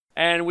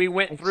And we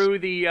went through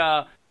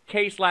the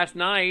case last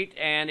night,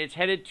 and it's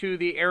headed to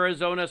the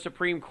Arizona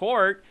Supreme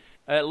Court.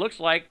 It looks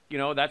like,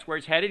 that's where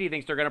it's headed. He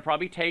thinks they're going to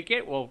probably take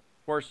it. Well,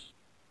 of course,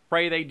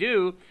 pray they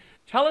do.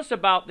 Tell us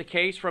about the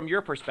case from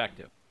your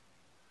perspective.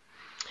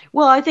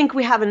 Well, I think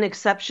we have an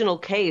exceptional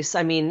case.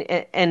 I mean,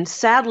 and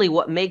sadly,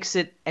 what makes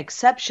it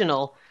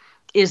exceptional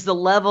is the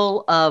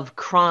level of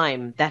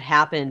crime that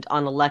happened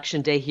on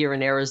election day here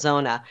in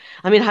Arizona.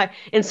 I mean,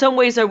 in some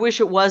ways, I wish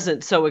it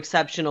wasn't so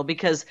exceptional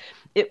because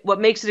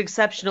what makes it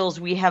exceptional is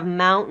we have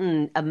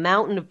a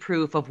mountain of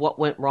proof of what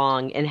went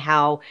wrong and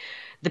how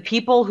the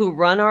people who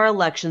run our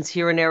elections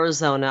here in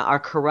Arizona are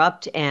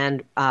corrupt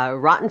and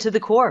rotten to the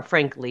core,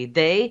 frankly.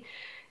 They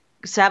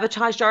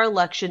sabotaged our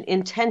election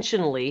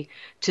intentionally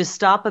to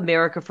stop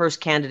America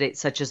First candidates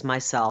such as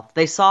myself.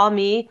 They saw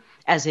me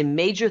as a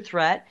major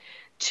threat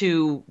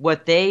to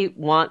what they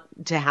want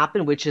to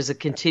happen, which is a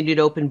continued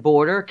open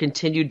border,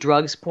 continued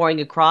drugs pouring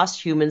across,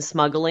 human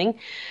smuggling.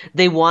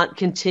 They want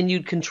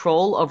continued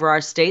control over our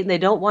state, and they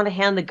don't want to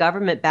hand the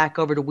government back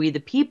over to we the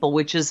people,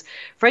 which is,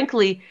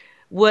 frankly,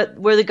 where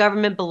the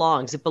government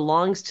belongs. It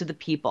belongs to the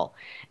people.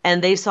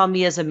 And they saw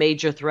me as a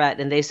major threat,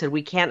 and they said,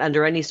 we can't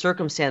under any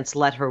circumstance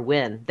let her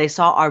win. They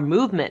saw our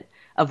movement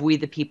of we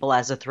the people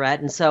as a threat.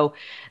 And so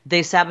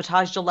they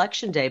sabotaged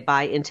election day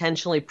by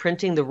intentionally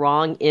printing the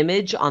wrong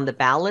image on the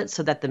ballot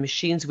so that the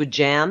machines would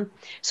jam,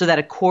 so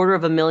that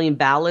 250,000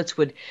 ballots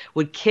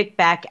would kick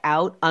back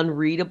out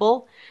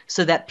unreadable,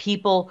 so that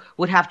people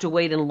would have to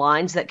wait in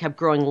lines that kept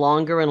growing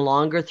longer and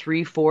longer,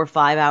 3, 4,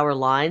 5 hour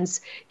lines,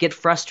 get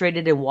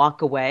frustrated and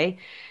walk away.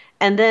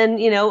 And then,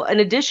 in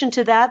addition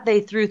to that, they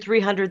threw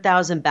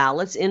 300,000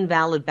 ballots,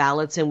 invalid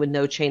ballots, in with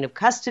no chain of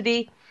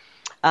custody.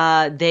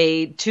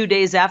 They, 2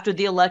 days after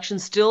the election,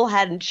 still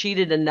hadn't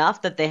cheated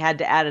enough that they had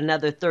to add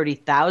another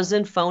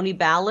 30,000 phony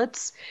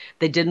ballots.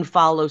 They didn't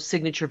follow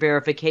signature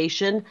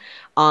verification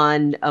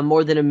on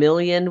more than 1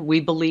 million, we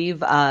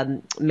believe,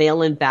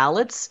 mail-in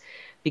ballots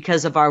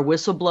because of our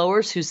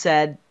whistleblowers who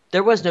said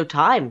there was no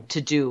time to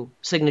do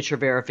signature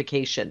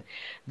verification.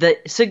 The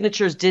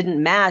signatures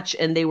didn't match,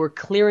 and they were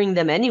clearing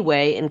them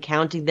anyway and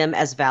counting them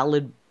as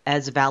valid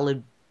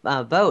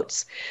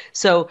votes.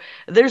 So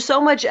there's so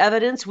much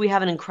evidence. We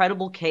have an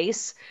incredible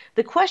case.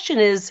 The question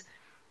is,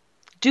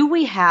 do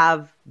we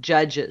have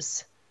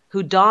judges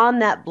who don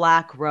that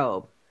black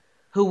robe,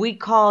 who we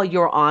call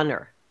Your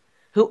Honor,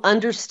 who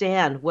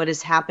understand what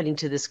is happening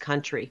to this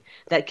country,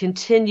 that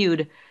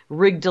continued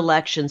rigged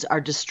elections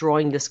are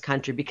destroying this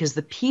country because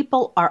the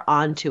people are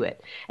onto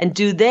it? And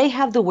do they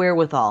have the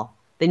wherewithal?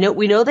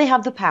 We know they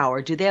have the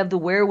power. Do they have the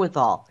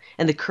wherewithal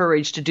and the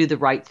courage to do the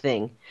right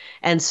thing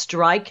and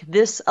strike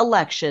this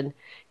election,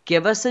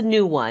 give us a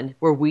new one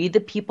where we, the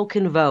people,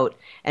 can vote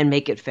and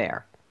make it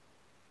fair?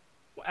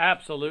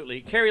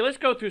 Absolutely. Kari, let's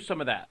go through some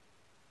of that.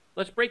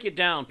 Let's break it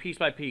down piece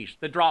by piece.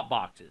 The drop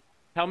boxes.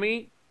 Tell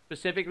me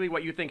specifically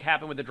what you think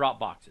happened with the drop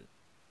boxes.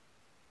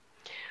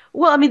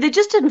 Well, I mean, they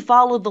just didn't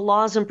follow the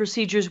laws and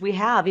procedures we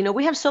have.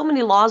 We have so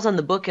many laws on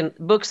the books,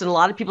 and a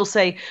lot of people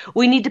say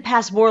we need to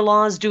pass more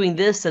laws doing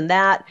this and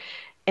that.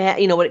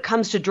 When it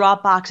comes to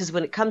drop boxes,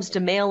 when it comes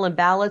to mail-in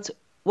ballots,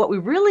 what we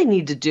really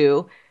need to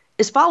do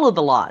is follow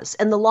the laws,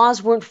 and the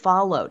laws weren't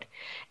followed.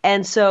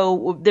 And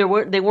so they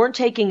weren't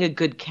taking a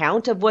good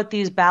count of what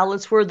these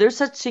ballots were. There's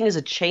such thing as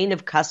a chain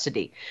of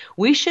custody.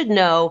 We should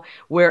know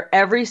where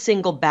every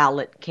single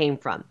ballot came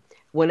from.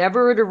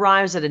 Whenever it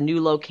arrives at a new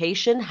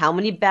location, how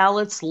many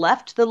ballots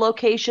left the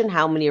location,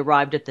 how many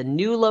arrived at the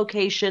new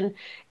location,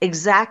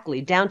 exactly,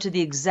 down to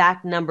the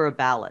exact number of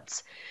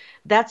ballots.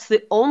 That's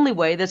the only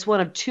way, that's one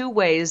of two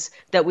ways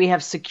that we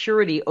have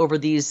security over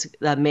these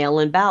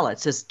mail-in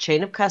ballots, is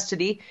chain of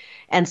custody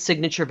and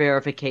signature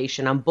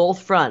verification on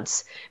both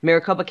fronts.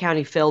 Maricopa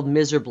County failed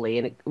miserably,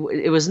 and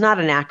it was not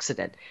an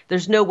accident.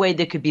 There's no way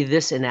they could be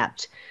this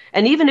inept.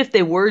 And even if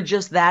they were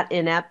just that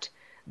inept,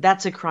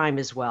 that's a crime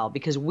as well,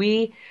 because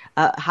we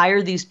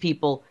hire these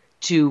people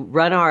to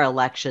run our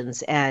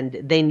elections, and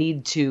they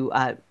need to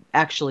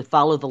actually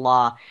follow the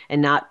law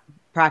and not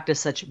practice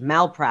such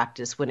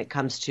malpractice when it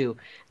comes to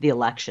the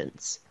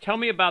elections. Tell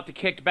me about the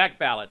kicked back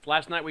ballots.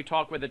 Last night we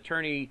talked with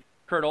Attorney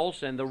Kurt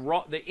Olson.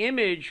 The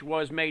image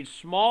was made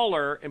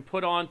smaller and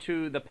put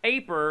onto the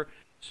paper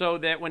so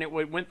that when it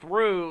went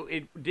through,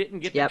 it didn't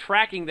get the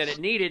tracking that it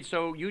needed.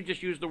 So you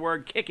just used the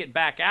word kick it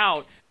back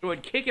out. So it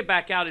would kick it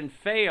back out and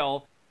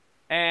fail.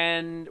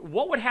 And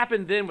what would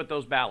happen then with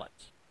those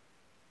ballots?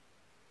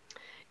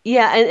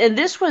 Yeah, and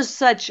this was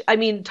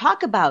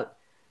talk about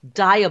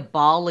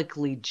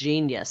diabolically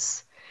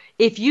genius.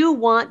 If you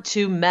want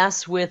to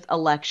mess with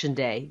Election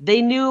Day,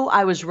 they knew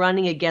I was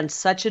running against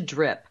such a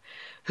drip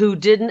who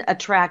didn't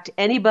attract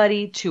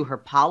anybody to her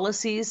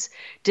policies,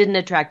 didn't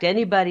attract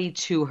anybody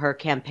to her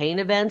campaign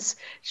events.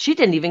 She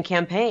didn't even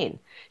campaign.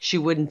 She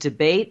wouldn't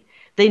debate.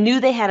 They knew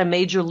they had a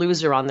major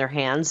loser on their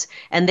hands,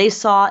 and they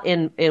saw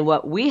in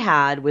what we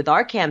had with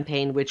our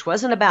campaign, which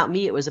wasn't about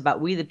me, it was about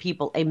we the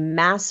people, a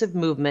massive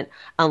movement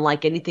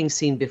unlike anything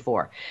seen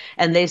before.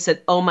 And they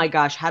said, oh my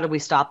gosh, how do we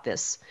stop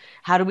this?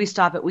 How do we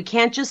stop it? We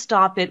can't just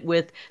stop it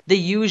with the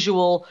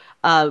usual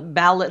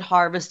ballot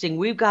harvesting.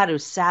 We've got to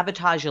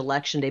sabotage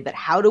Election Day. But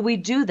how do we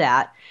do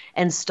that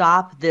and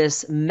stop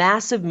this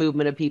massive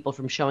movement of people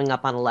from showing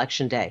up on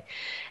Election Day?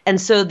 And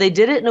so they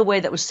did it in a way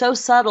that was so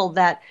subtle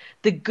that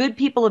the good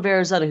people of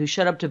Arizona who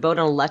showed up to vote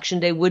on Election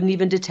Day wouldn't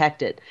even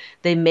detect it.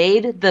 They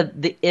made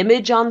the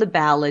image on the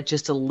ballot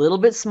just a little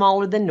bit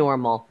smaller than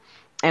normal.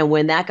 And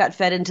when that got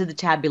fed into the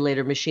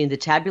tabulator machine, the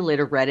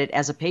tabulator read it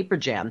as a paper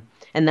jam.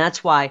 And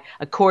that's why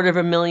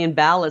 250,000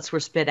 ballots were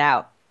spit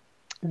out.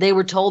 They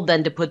were told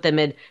then to put them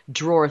in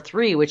drawer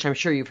 3, which I'm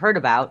sure you've heard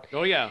about.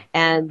 Oh, yeah.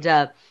 And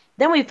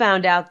then we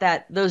found out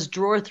that those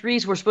drawer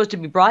 3s were supposed to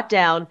be brought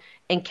down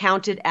and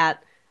counted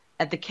at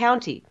the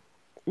county.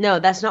 No,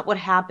 that's not what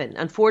happened.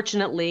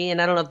 Unfortunately, and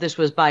I don't know if this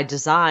was by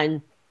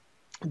design,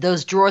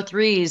 those drawer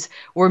 3s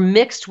were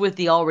mixed with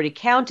the already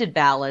counted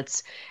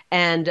ballots,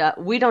 and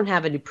we don't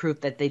have any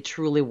proof that they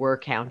truly were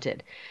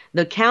counted.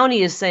 The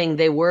county is saying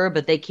they were,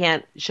 but they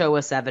can't show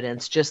us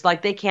evidence, just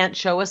like they can't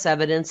show us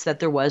evidence that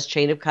there was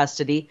chain of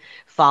custody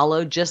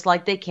followed, just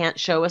like they can't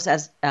show us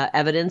as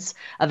evidence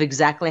of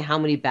exactly how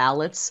many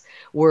ballots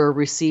were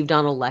received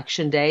on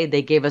Election Day.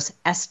 They gave us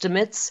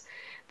estimates.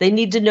 They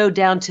need to know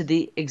down to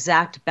the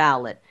exact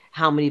ballot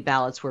how many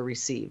ballots were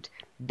received.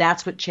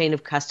 That's what chain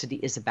of custody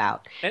is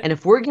about. And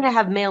if we're going to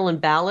have mail-in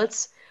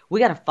ballots,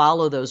 we got to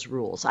follow those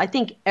rules. I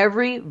think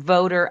every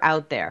voter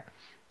out there,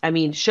 I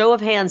mean, show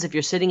of hands if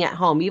you're sitting at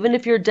home, even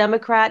if you're a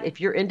Democrat, if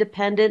you're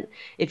independent,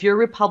 if you're a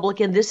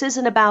Republican, this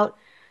isn't about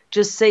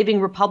just saving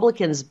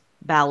Republicans'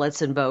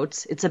 ballots and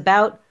votes. It's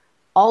about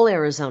all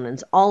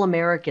Arizonans, all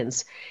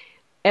Americans.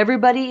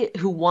 Everybody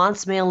who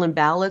wants mail-in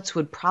ballots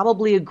would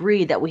probably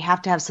agree that we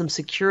have to have some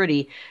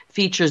security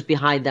features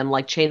behind them,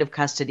 like chain of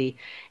custody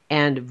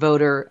and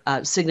voter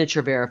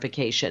signature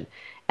verification.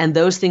 And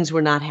those things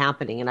were not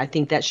happening. And I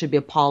think that should be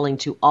appalling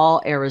to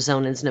all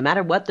Arizonans, no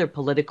matter what their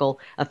political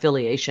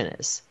affiliation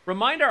is.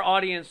 Remind our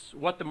audience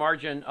what the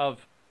margin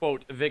of,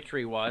 quote,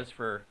 victory was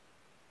for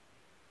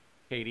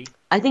Katie.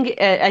 I think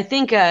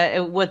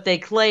what they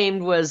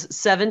claimed was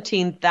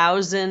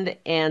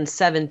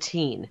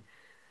 17,017.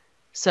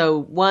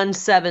 So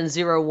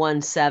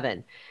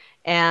 17017.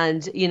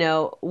 And,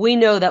 we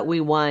know that we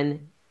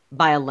won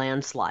by a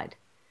landslide.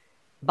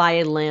 I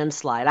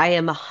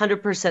am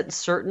 100%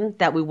 certain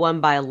that we won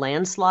by a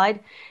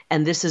landslide,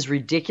 and this is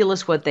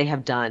ridiculous what they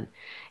have done.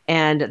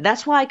 And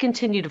that's why I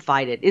continue to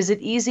fight it. Is it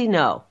easy?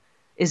 No.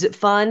 Is it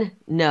fun?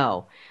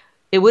 No.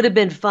 It would have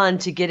been fun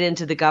to get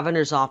into the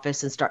governor's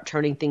office and start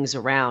turning things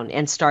around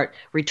and start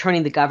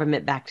returning the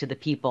government back to the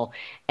people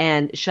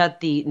and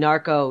shut the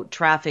narco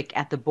traffic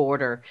at the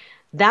border.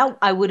 That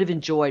I would have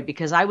enjoyed,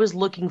 because I was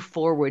looking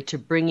forward to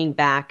bringing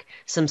back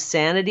some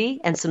sanity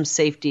and some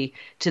safety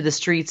to the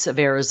streets of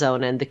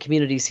Arizona and the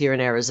communities here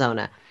in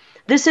Arizona.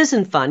 This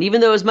isn't fun,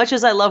 even though as much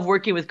as I love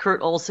working with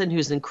Kurt Olson,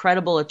 who's an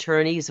incredible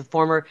attorney, he's a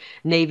former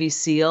Navy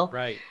SEAL.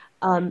 Right.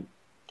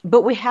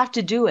 But we have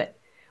to do it.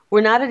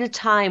 We're not at a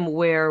time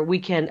where we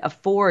can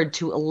afford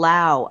to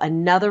allow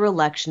another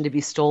election to be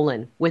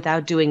stolen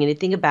without doing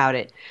anything about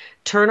it,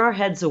 turn our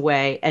heads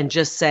away and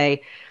just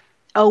say,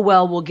 oh,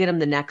 well, we'll get them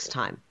the next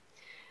time.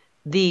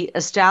 The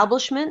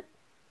establishment,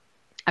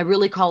 I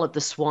really call it the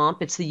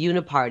swamp, it's the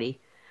uniparty,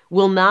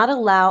 will not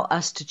allow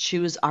us to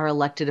choose our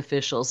elected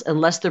officials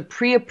unless they're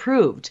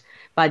pre-approved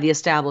by the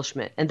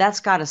establishment, and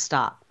that's got to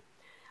stop.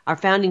 Our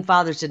founding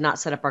fathers did not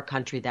set up our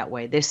country that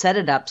way. They set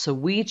it up so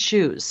we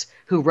choose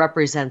who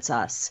represents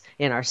us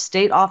in our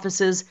state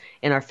offices,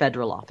 in our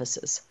federal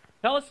offices.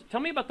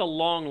 Tell me about the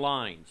long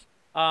lines.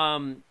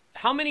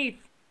 How many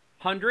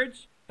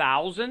hundreds,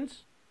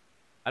 thousands?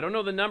 I don't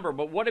know the number,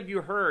 but what have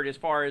you heard as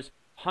far as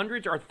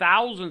hundreds or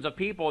thousands of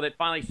people that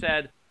finally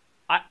said,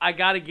 I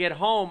got to get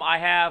home. I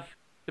have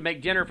to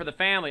make dinner for the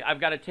family.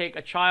 I've got to take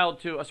a child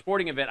to a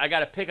sporting event. I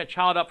got to pick a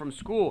child up from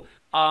school.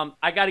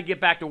 I got to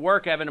get back to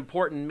work. I have an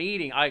important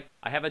meeting. I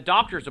have a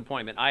doctor's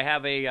appointment. I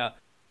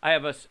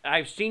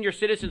have senior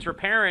citizens for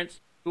parents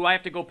who I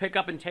have to go pick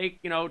up and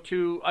take,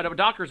 to a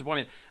doctor's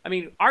appointment. I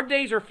mean, our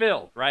days are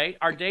filled, right?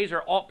 Our days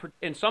are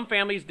in some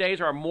families'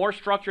 days are more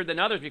structured than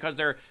others because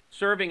they're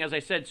serving, as I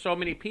said, so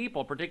many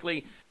people,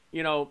 particularly,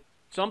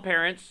 some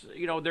parents,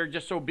 they're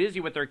just so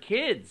busy with their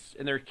kids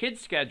and their kids'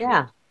 schedule.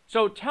 Yeah.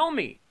 So tell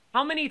me,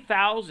 how many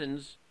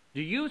thousands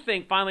do you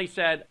think finally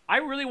said, I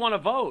really want to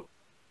vote,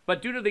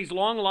 but due to these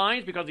long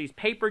lines, because of these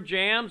paper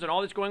jams and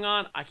all this going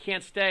on, I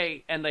can't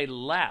stay, and they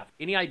left?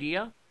 Any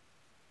idea?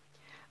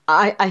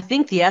 I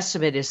think the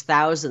estimate is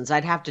thousands.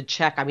 I'd have to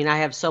check. I mean, I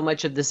have so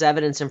much of this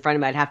evidence in front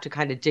of me. I'd have to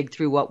kind of dig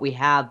through what we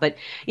have. But,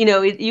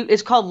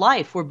 it's called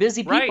life. We're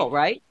busy people,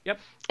 right? Yep.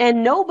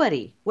 And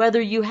nobody,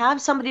 whether you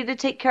have somebody to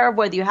take care of,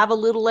 whether you have a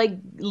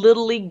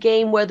little league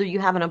game, whether you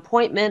have an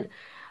appointment,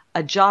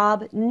 a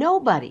job,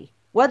 nobody,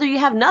 whether you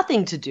have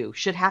nothing to do,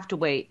 should have to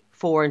wait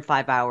 4 and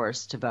 5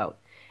 hours to vote.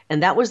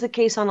 And that was the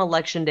case on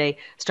Election Day,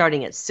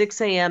 starting at 6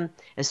 a.m.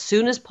 As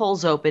soon as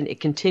polls opened, it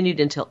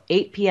continued until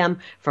 8 p.m.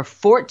 for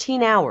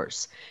 14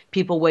 hours.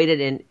 People waited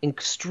in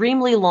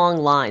extremely long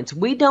lines.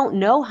 We don't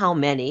know how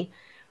many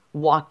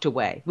walked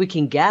away. We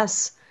can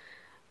guess.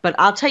 But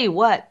I'll tell you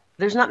what,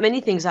 There's not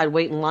many things I'd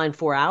wait in line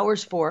 4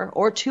 hours for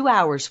or 2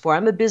 hours for.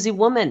 I'm a busy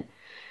woman.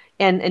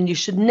 And you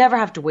should never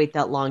have to wait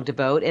that long to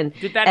vote.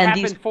 Did that And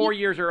these happen 4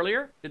 years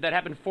earlier? Did that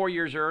happen 4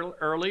 years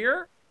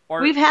earlier? Or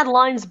We've had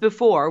lines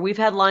before. We've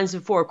had lines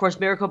before. Of course,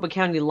 Maricopa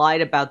County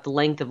lied about the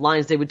length of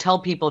lines. They would tell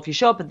people if you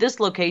show up at this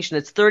location,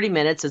 it's 30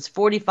 minutes, it's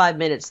 45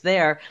 minutes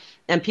there,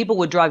 and people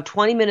would drive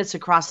 20 minutes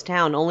across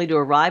town only to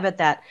arrive at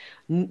that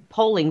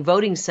polling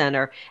voting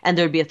center, and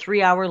there'd be a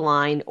 3 hour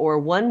line, or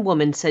one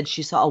woman said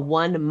she saw a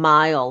 1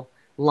 mile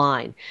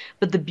line.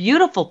 But the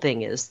beautiful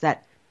thing is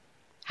that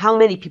how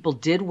many people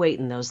did wait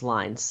in those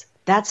lines.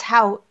 That's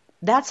how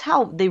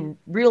they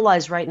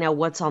realize right now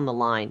what's on the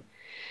line.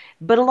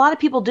 But a lot of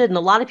people didn't. A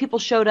lot of people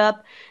showed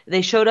up.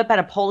 They showed up at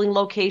a polling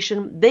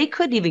location. They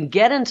couldn't even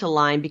get into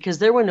line because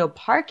there were no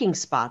parking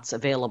spots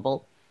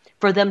available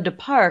for them to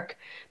park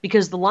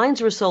because the lines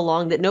were so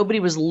long that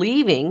nobody was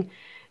leaving.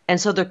 And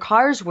so their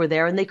cars were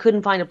there and they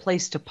couldn't find a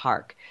place to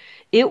park.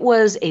 It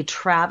was a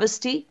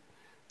travesty.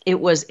 It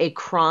was a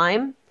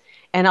crime.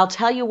 And I'll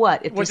tell you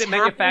what, if was this it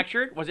happened,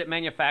 manufactured? Was it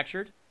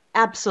manufactured?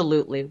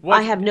 absolutely. Was,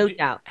 I have no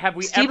doubt. Have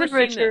we Stephen ever seen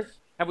Richer, this?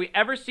 Have we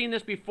ever seen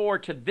this before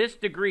to this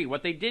degree?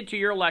 What they did to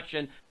your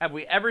election, have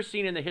we ever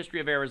seen in the history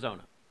of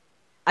Arizona?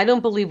 I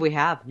don't believe we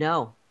have.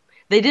 No.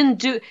 They didn't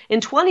do in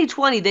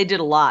 2020 they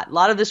did a lot. A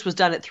lot of this was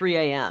done at 3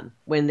 a.m.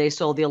 when they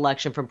stole the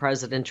election from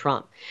President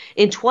Trump.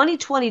 In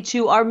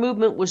 2022 our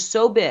movement was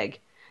so big,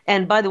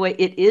 and by the way,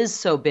 it is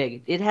so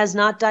big. It has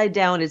not died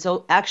down. It's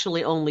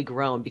actually only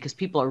grown because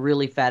people are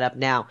really fed up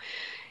now.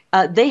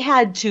 They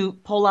had to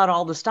pull out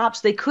all the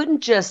stops. They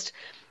couldn't just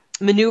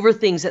maneuver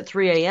things at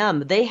 3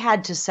 a.m. They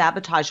had to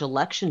sabotage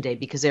Election Day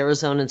because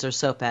Arizonans are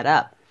so fed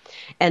up.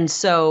 And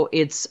so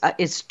it's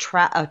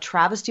a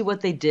travesty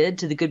what they did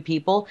to the good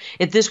people.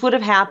 If this would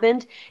have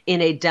happened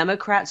in a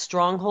Democrat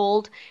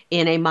stronghold,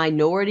 in a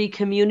minority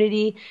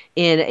community,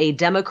 in a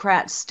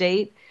Democrat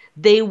state,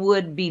 they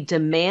would be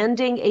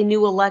demanding a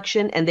new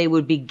election and they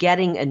would be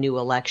getting a new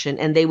election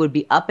and they would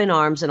be up in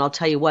arms. And I'll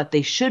tell you what,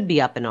 they should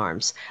be up in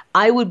arms.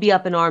 I would be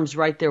up in arms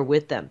right there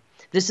with them.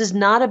 This is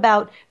not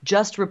about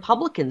just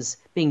Republicans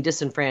being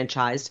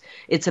disenfranchised.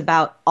 It's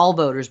about all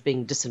voters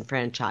being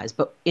disenfranchised.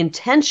 But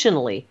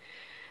intentionally,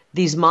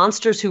 these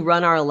monsters who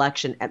run our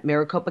election at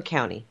Maricopa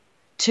County,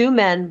 two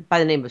men by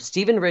the name of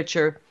Stephen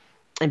Richer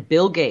and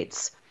Bill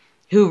Gates,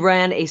 who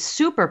ran a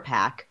super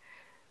PAC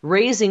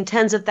raising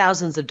tens of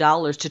thousands of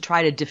dollars to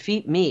try to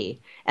defeat me,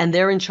 and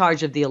they're in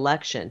charge of the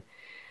election.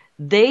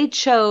 They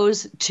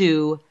chose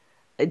to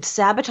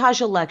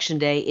sabotage Election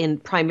Day in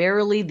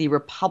primarily the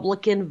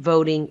Republican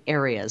voting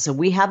areas. And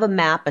we have a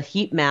map, a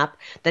heat map,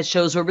 that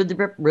shows where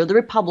the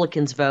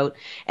Republicans vote.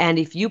 And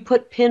if you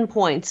put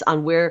pinpoints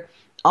on where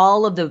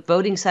all of the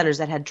voting centers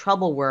that had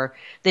trouble were,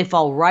 they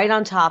fall right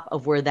on top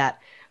of where that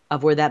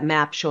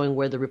map showing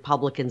where the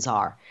Republicans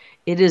are.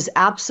 It is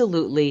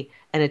absolutely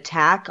an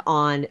attack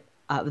on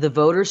the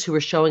voters who were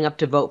showing up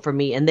to vote for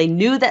me. And they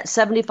knew that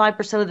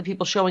 75% of the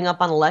people showing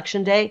up on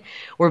Election Day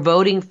were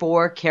voting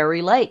for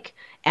Kari Lake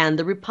and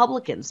the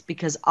Republicans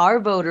because our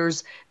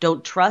voters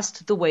don't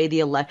trust the way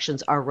the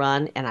elections are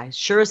run, and I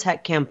sure as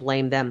heck can't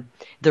blame them.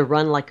 They're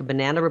run like a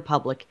banana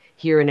republic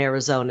here in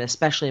Arizona,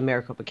 especially in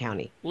Maricopa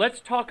County. Let's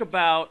talk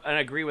about, and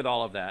I agree with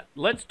all of that,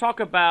 let's talk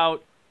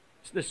about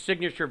the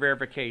signature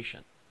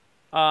verification.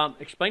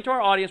 Explain to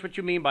our audience what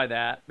you mean by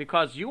that,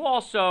 because you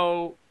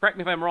also, correct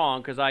me if I'm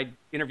wrong, because I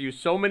interview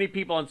so many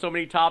people on so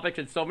many topics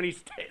in so many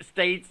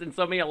states and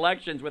so many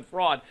elections with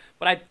fraud,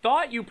 but I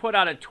thought you put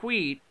out a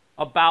tweet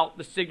about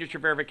the signature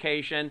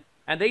verification,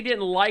 and they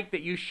didn't like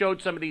that you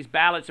showed some of these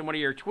ballots in one of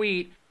your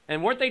tweets,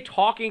 and weren't they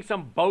talking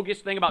some bogus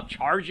thing about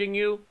charging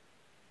you?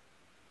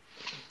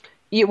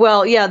 Yeah,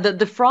 well, yeah,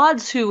 the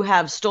frauds who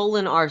have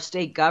stolen our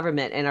state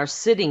government and are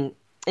sitting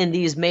in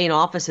these main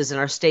offices in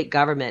our state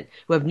government,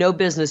 who have no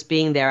business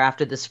being there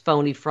after this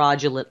phony,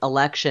 fraudulent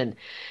election,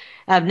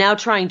 have now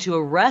trying to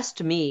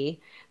arrest me.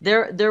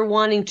 They're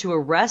wanting to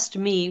arrest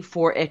me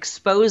for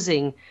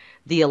exposing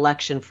the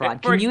election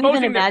fraud. Can you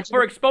even imagine?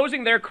 For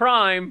exposing their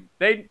crime,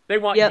 they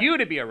want you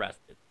to be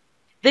arrested.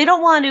 They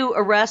don't want to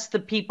arrest the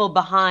people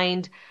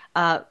behind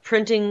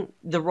printing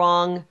the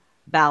wrong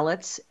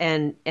ballots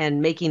and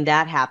making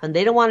that happen.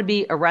 They don't want to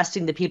be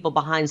arresting the people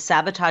behind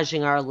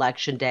sabotaging our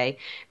election day,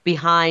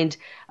 behind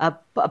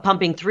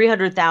pumping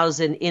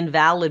 300,000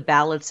 invalid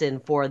ballots in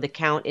for the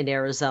count in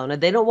Arizona.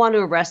 They don't want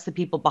to arrest the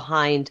people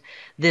behind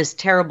this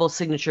terrible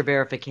signature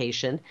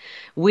verification.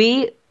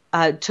 We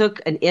took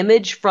an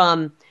image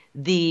from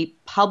the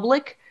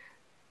public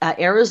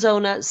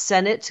Arizona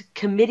Senate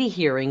committee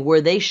hearing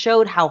where they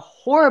showed how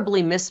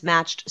horribly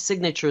mismatched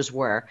signatures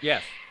were.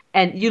 Yes.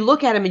 And you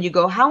look at them and you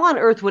go, how on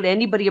earth would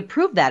anybody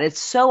approve that?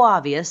 It's so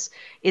obvious.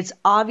 It's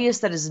obvious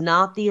that is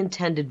not the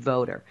intended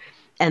voter.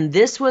 And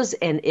this was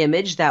an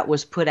image that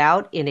was put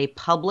out in a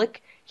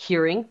public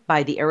hearing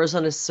by the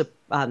Arizona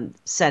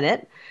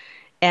Senate.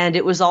 And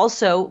it was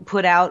also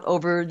put out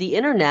over the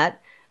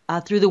internet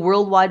through the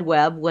World Wide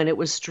Web when it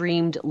was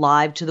streamed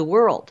live to the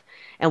world.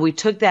 And we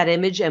took that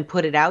image and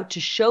put it out to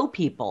show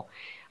people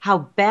how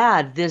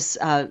bad this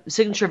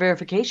signature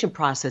verification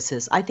process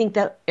is. I think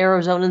that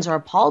Arizonans are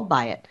appalled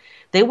by it.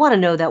 They want to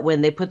know that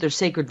when they put their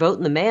sacred vote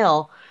in the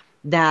mail,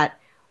 that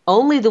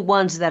only the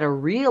ones that are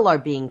real are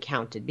being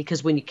counted,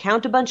 because when you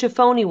count a bunch of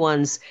phony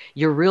ones,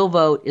 your real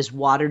vote is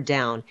watered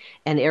down.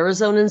 And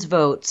Arizonans'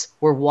 votes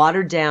were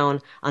watered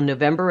down on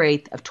November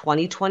 8th of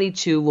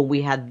 2022 when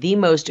we had the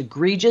most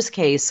egregious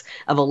case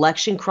of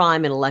election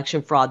crime and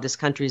election fraud this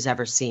country's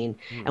ever seen.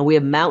 And we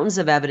have mountains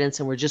of evidence,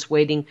 and we're just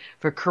waiting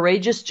for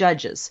courageous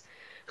judges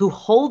who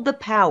hold the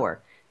power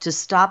to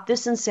stop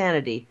this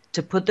insanity,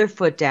 to put their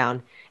foot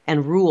down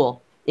and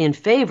rule in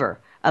favor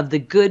of the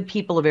good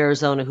people of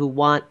Arizona who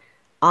want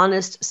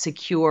honest,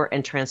 secure,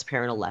 and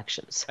transparent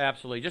elections.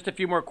 Absolutely. Just a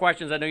few more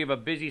questions. I know you have a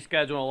busy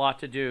schedule and a lot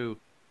to do.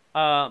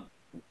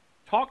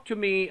 Talk to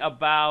me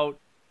about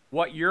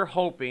what you're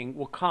hoping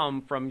will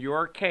come from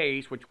your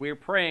case, which we're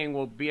praying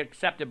will be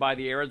accepted by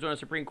the Arizona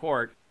Supreme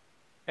Court.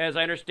 As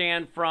I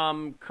understand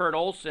from Kurt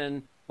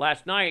Olson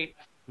last night,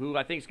 who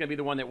I think is going to be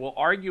the one that will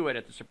argue it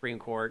at the Supreme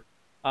Court,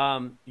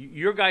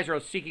 your guys are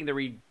seeking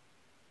the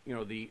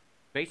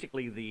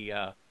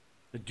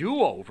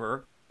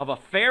do-over of a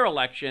fair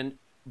election,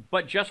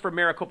 but just for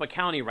Maricopa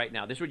County right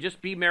now. This would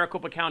just be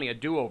Maricopa County, a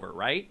do-over,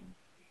 right?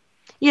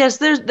 Yes,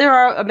 there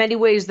are many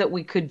ways that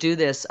we could do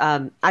this.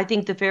 I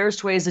think the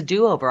fairest way is a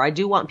do-over. I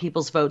do want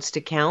people's votes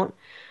to count.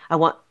 I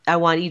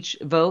want each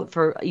vote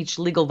for each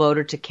legal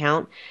voter to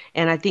count,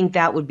 and I think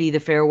that would be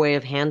the fair way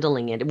of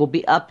handling it. It will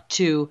be up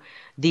to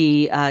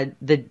the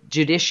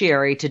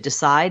judiciary to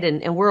decide,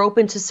 and we're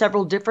open to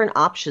several different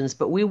options,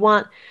 but we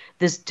want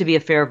this to be a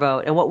fair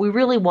vote. And what we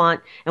really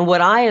want, and what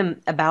I am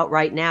about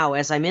right now,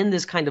 as I'm in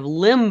this kind of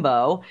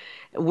limbo,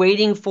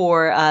 waiting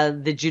for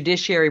the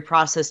judiciary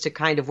process to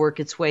kind of work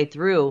its way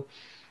through,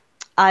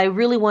 I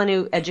really want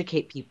to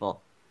educate people.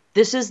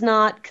 This is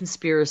not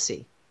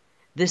conspiracy.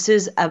 This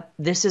is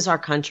our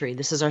country.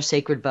 This is our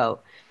sacred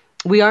vote.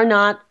 We are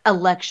not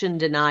election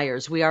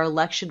deniers. We are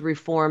election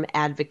reform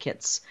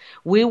advocates.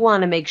 We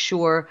want to make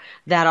sure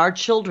that our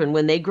children,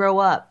 when they grow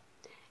up,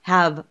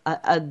 have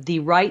the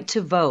right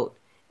to vote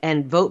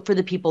and vote for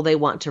the people they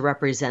want to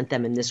represent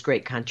them in this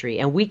great country.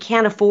 And we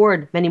can't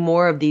afford many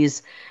more of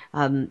these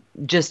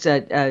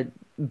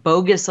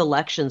bogus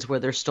elections where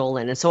they're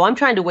stolen. And so I'm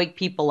trying to wake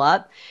people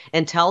up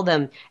and tell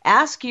them,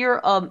 ask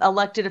your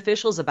elected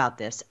officials about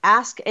this.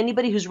 Ask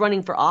anybody who's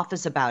running for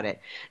office about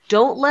it.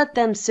 Don't let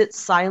them sit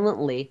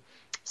silently,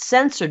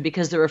 censored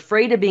because they're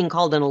afraid of being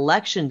called an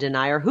election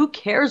denier. Who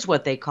cares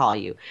what they call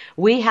you?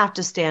 We have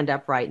to stand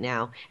up right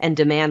now and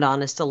demand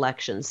honest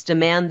elections,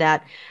 demand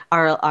that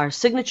our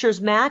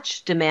signatures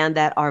match, demand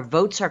that our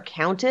votes are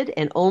counted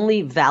and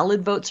only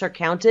valid votes are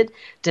counted,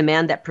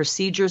 demand that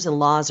procedures and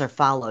laws are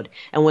followed.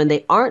 And when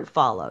they aren't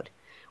followed,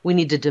 we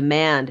need to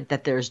demand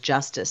that there's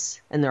justice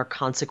and there are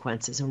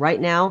consequences. And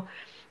right now,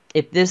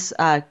 if this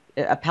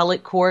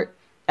appellate court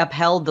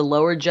upheld the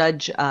lower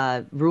judge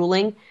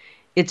ruling,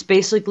 it's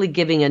basically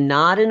giving a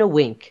nod and a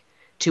wink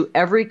to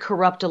every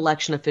corrupt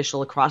election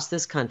official across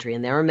this country,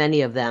 and there are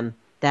many of them,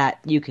 that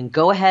you can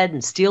go ahead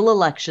and steal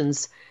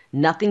elections.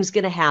 Nothing's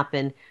going to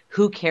happen.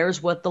 Who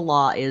cares what the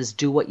law is?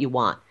 Do what you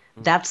want.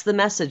 That's the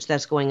message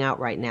that's going out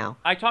right now.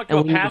 I talked to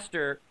a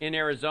pastor in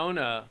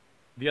Arizona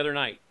the other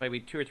night, maybe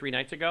 2 or 3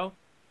 nights ago.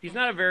 He's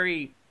not a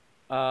very,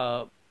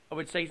 I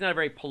would say he's not a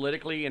very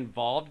politically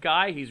involved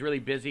guy. He's really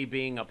busy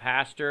being a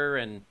pastor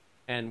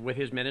and with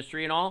his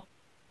ministry and all.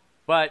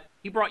 But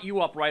he brought you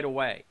up right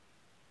away.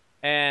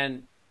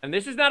 And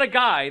this is not a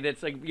guy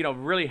that's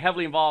really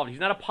heavily involved. He's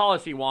not a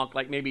policy wonk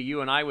like maybe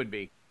you and I would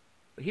be.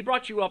 But he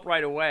brought you up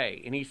right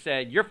away. And he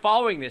said, "You're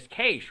following this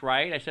case,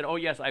 right?" I said, "Oh,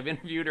 yes, I've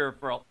interviewed her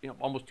for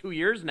almost 2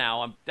 years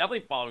now. I'm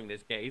definitely following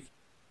this case."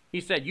 He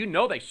said,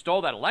 they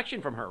stole that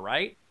election from her,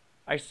 right?"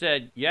 I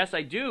said, "Yes,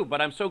 I do. But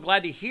I'm so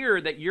glad to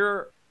hear that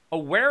you're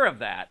aware of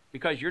that,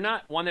 because you're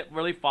not one that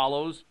really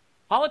follows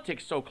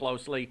politics so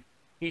closely."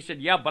 He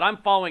said, "Yeah, but I'm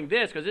following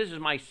this because this is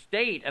my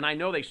state, and I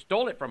know they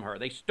stole it from her.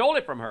 They stole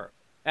it from her."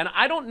 And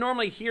I don't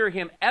normally hear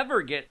him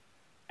ever get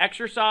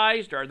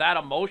exercised or that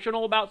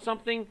emotional about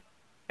something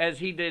as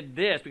he did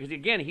this, because,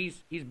 again,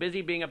 he's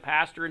busy being a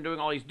pastor and doing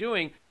all he's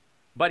doing,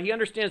 but he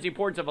understands the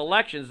importance of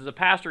elections as a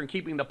pastor and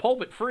keeping the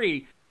pulpit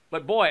free.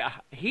 But, boy,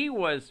 he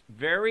was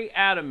very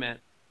adamant.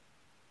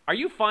 Are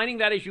you finding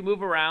that as you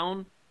move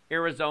around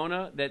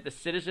Arizona, that the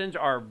citizens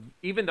are,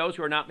 even those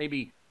who are not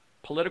maybe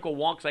political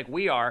wonks like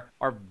we are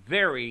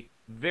very,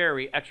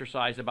 very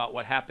exercised about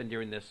what happened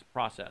during this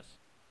process?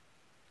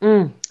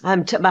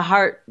 My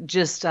heart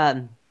just,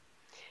 I'm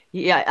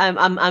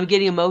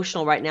getting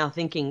emotional right now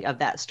thinking of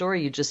that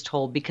story you just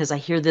told, because I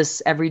hear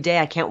this every day.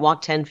 I can't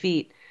walk 10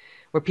 feet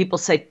where people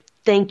say,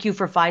 "Thank you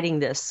for fighting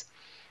this."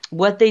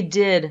 What they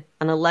did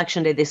on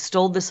election day, they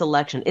stole this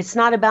election. It's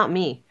not about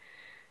me.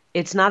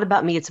 It's not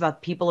about me. It's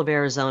about the people of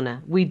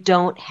Arizona. We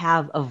don't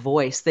have a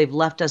voice. They've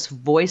left us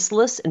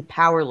voiceless and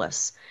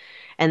powerless.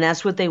 And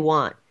that's what they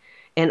want.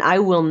 And I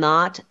will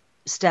not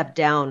step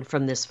down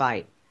from this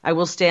fight. I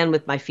will stand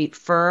with my feet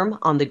firm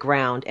on the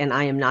ground, and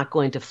I am not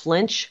going to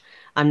flinch.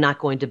 I'm not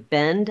going to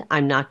bend.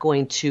 I'm not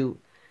going to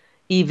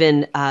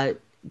even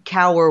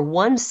cower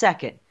 1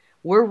 second.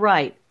 We're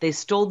right. They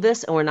stole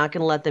this, and we're not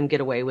going to let them get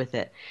away with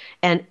it.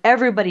 And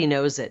everybody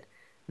knows it.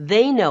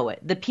 They know it.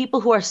 The people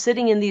who are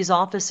sitting in these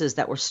offices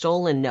that were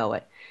stolen know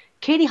it.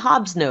 Katie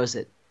Hobbs knows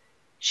it.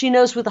 She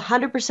knows with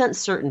 100%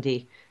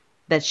 certainty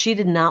that she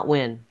did not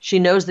win. She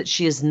knows that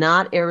she is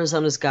not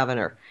Arizona's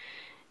governor.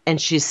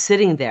 And she's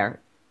sitting there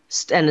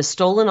in a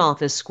stolen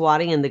office,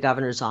 squatting in the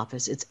governor's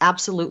office. It's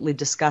absolutely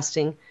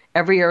disgusting.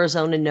 Every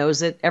Arizonan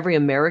knows it. Every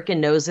American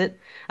knows it.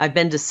 I've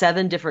been to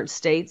 7 different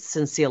states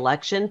since the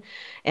election,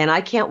 and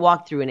I can't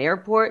walk through an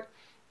airport.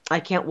 I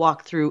can't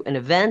walk through an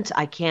event.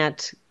 I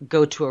can't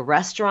go to a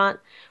restaurant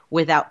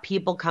without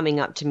people coming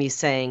up to me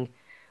saying,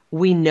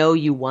 "We know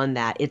you won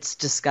that. It's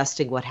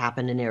disgusting what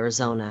happened in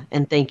Arizona,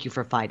 and thank you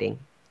for fighting."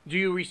 Do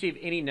you receive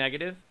any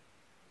negative?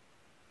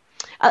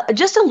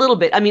 Just a little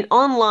bit. I mean,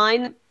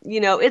 online,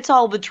 it's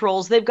all the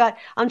trolls.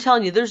 I'm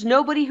telling you, there's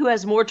nobody who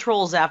has more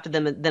trolls after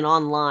them than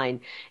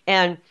online.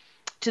 And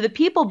to the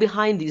people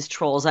behind these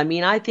trolls, I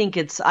mean, I think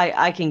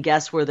I can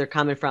guess where they're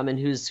coming from and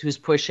who's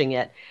pushing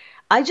it.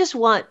 I just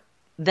want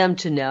them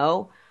to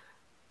know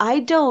I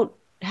don't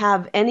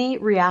have any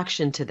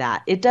reaction to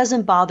that. It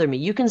doesn't bother me.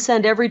 You can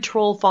send every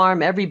troll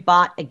farm, every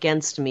bot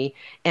against me,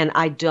 and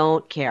I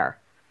don't care.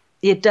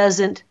 It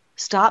doesn't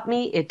stop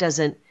me. It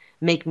doesn't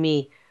make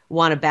me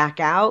want to back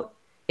out.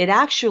 It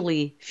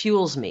actually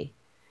fuels me.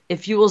 It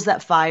fuels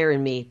that fire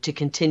in me to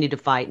continue to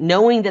fight,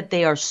 knowing that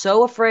they are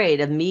so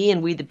afraid of me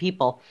and we the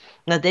people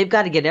that they've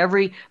got to get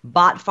every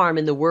bot farm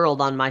in the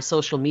world on my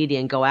social media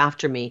and go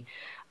after me.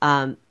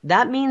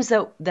 That means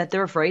that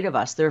they're afraid of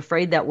us. They're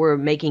afraid that we're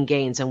making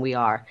gains, and we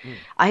are.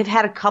 I've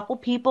had a couple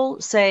people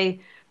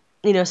say,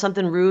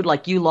 something rude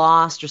like "you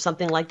lost" or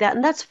something like that,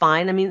 and that's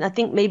fine. I mean, I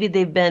think maybe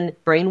they've been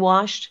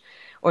brainwashed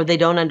or they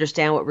don't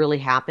understand what really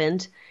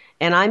happened.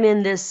 And I'm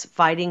in this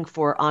fighting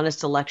for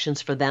honest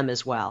elections for them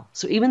as well.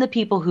 So even the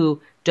people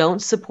who don't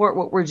support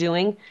what we're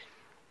doing,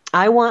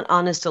 I want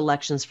honest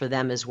elections for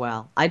them as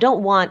well. I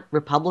don't want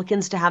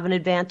Republicans to have an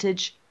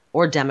advantage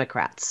or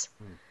Democrats.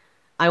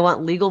 I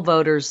want legal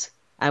voters.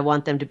 I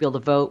want them to be able to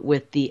vote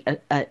with the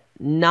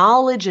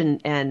knowledge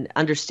and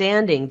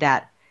understanding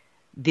that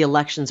the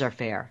elections are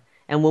fair.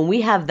 And when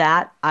we have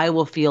that, I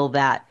will feel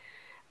that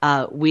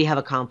we have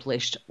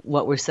accomplished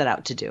what we're set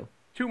out to do.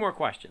 2 more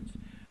questions.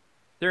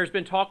 There's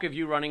been talk of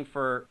you running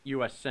for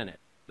U.S. Senate.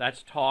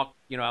 That's talk,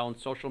 on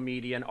social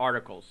media and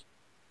articles.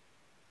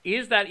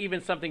 Is that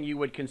even something you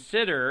would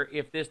consider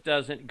if this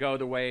doesn't go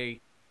the way,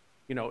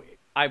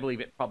 I believe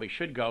it probably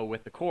should go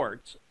with the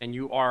courts, and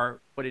you are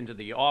put into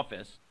the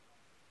office?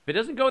 If it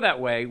doesn't go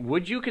that way,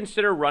 would you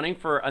consider running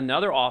for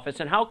another office?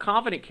 And how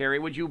confident, Kari,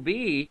 would you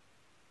be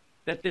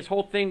that this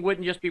whole thing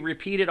wouldn't just be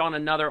repeated on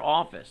another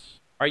office?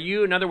 Are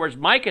you, in other words,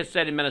 Mike has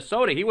said in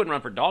Minnesota he wouldn't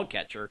run for dog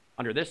catcher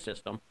under this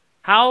system.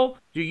 How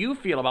do you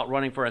feel about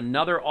running for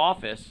another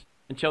office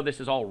until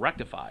this is all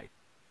rectified?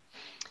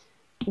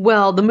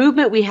 Well, the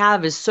movement we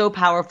have is so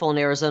powerful in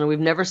Arizona. We've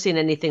never seen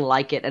anything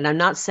like it. And I'm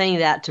not saying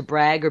that to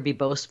brag or be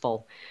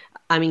boastful.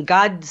 I mean,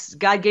 God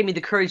gave me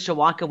the courage to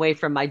walk away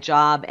from my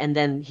job, and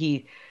then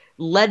he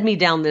led me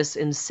down this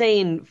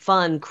insane,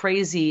 fun,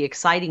 crazy,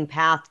 exciting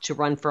path to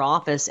run for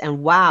office.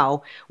 And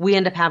wow, we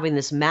end up having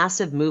this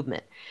massive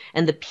movement.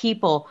 And the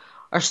people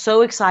are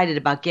so excited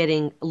about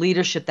getting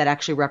leadership that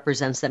actually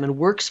represents them and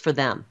works for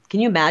them. Can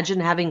you imagine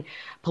having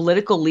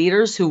political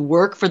leaders who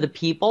work for the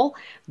people?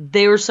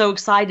 They were so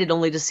excited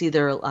only to see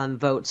their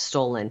votes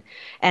stolen.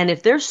 And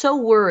if they're so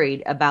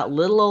worried about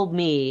little old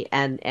me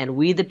and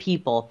we the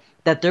people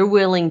that they're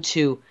willing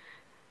to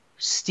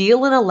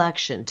steal an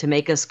election to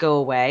make us go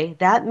away,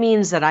 that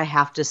means that I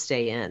have to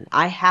stay in.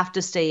 I have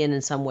to stay in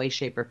some way,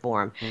 shape, or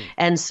form.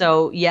 And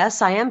so,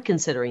 yes, I am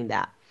considering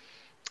that.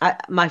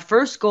 My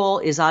first goal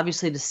is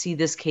obviously to see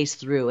this case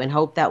through and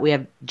hope that we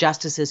have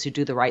justices who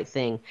do the right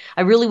thing.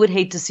 I really would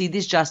hate to see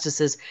these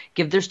justices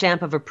give their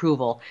stamp of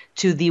approval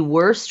to the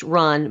worst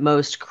run,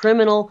 most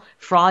criminal,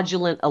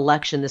 fraudulent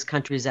election this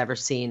country's ever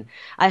seen.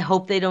 I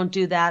hope they don't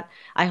do that.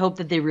 I hope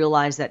that they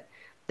realize that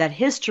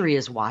history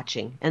is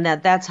watching and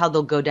that's how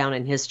they'll go down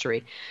in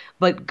history.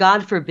 But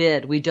God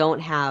forbid we don't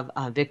have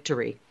a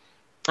victory.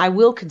 I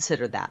will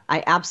consider that.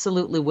 I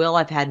absolutely will.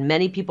 I've had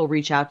many people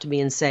reach out to me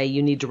and say,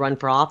 you need to run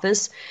for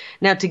office.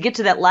 Now, to get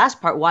to that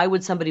last part, why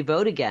would somebody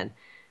vote again?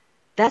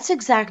 That's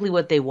exactly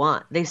what they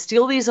want. They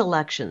steal these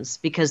elections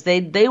because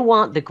they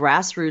want the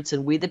grassroots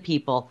and we the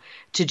people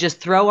to just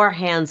throw our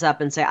hands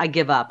up and say, I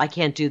give up. I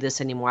can't do this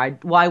anymore.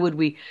 Why would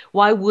we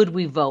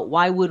vote?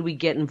 Why would we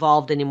get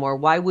involved anymore?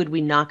 Why would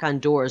we knock on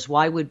doors?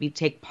 Why would we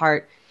take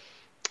part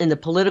in the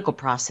political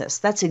process?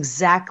 That's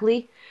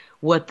exactly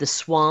what the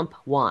swamp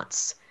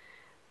wants.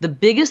 The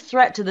biggest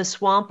threat to the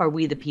swamp are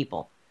we the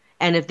people.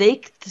 And if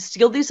they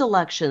steal these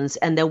elections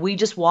and then we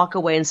just walk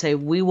away and say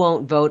we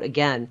won't vote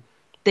again,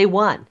 they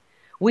won.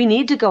 We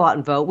need to go out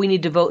and vote. We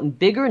need to vote in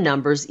bigger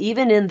numbers,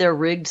 even in their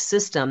rigged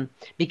system,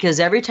 because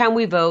every time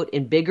we vote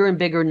in bigger and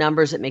bigger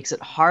numbers, it makes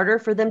it harder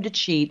for them to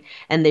cheat,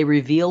 and they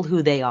reveal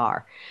who they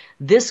are.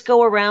 This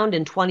go around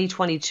in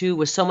 2022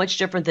 was so much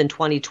different than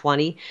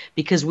 2020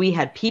 because we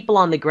had people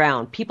on the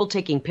ground, people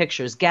taking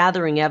pictures,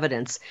 gathering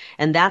evidence,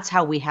 and that's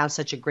how we have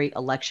such a great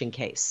election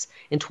case.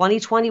 In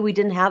 2020, we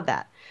didn't have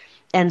that.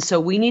 And so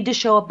we need to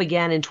show up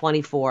again in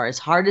 24, as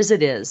hard as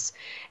it is.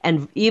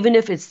 And even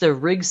if it's the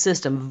rigged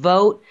system,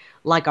 vote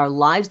like our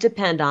lives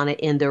depend on it,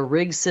 and their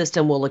rigged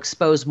system will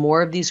expose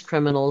more of these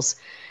criminals.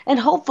 And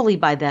hopefully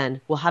by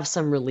then, we'll have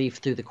some relief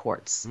through the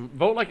courts.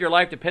 Vote like your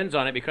life depends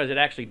on it, because it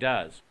actually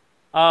does.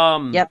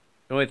 Yep.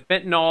 With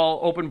fentanyl,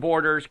 open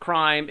borders,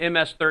 crime,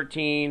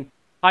 MS-13,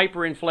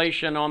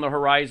 hyperinflation on the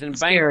horizon,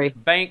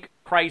 bank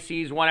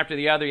crises one after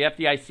the other, the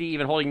FDIC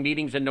even holding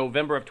meetings in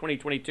November of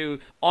 2022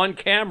 on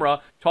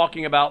camera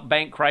talking about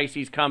bank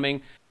crises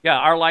coming. Yeah,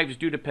 our lives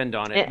do depend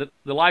on it.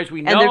 The lives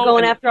we know. And they're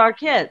going after our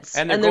kids.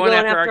 And they're going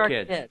after our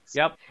kids.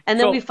 Yep. And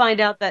then we find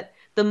out that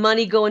the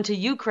money going to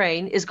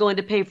Ukraine is going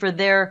to pay for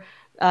their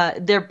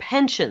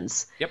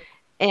pensions. Yep.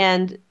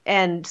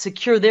 And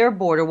secure their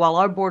border while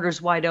our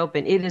border's wide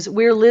open.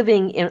 We're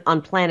living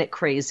on planet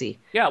crazy.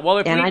 Yeah, well,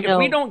 if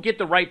we don't get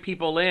the right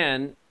people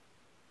in,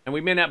 and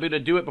we may not be able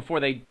to do it before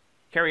they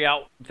carry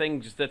out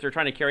things that they're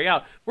trying to carry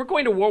out, we're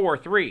going to World War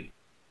III.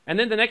 And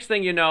then the next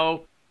thing you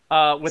know,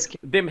 with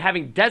them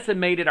having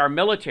decimated our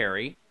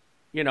military,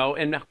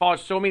 and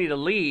caused so many to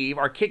leave,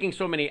 or kicking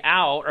so many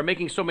out, or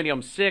making so many of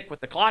them sick with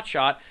the clot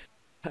shot,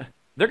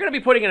 they're going to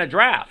be putting in a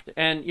draft.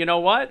 And you know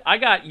what? I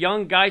got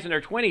young guys in their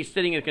 20s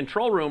sitting in the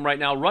control room right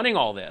now running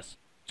all this.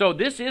 So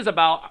this is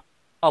about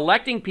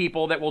electing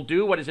people that will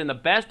do what is in the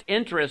best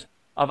interest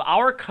of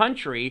our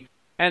country.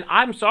 And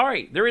I'm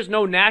sorry, there is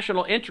no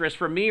national interest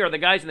for me or the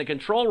guys in the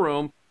control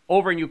room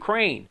over in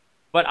Ukraine.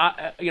 But,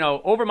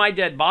 over my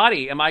dead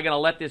body, am I going to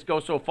let this go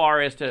so far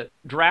as to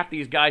draft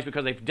these guys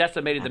because they've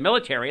decimated the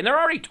military? And they're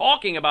already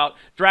talking about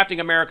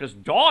drafting America's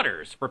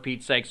daughters, for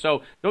Pete's sake.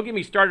 So don't get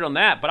me started on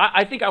that. But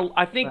I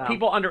think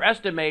people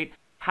underestimate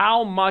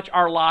how much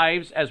our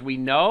lives, as we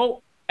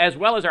know, as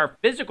well as our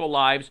physical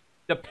lives,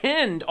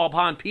 depend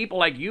upon people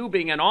like you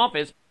being in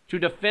office to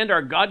defend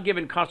our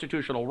God-given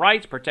constitutional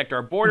rights, protect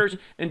our borders,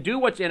 and do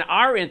what's in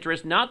our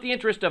interest, not the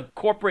interest of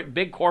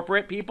big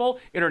corporate people,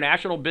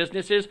 international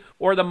businesses,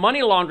 or the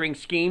money laundering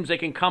schemes they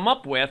can come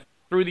up with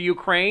through the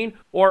Ukraine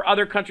or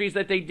other countries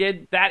that they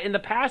did that in the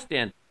past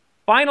in.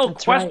 Final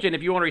question,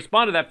 if you want to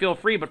respond to that, feel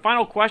free. But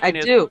final question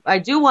I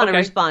do want to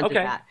respond to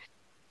that.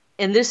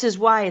 And this is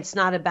why it's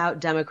not about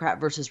Democrat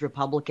versus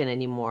Republican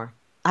anymore.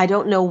 I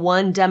don't know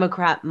one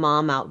Democrat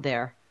mom out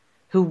there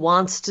who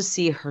wants to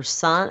see her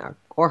son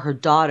or her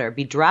daughter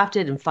be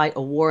drafted and fight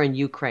a war in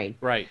Ukraine.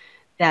 Right.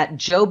 That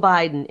Joe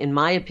Biden, in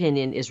my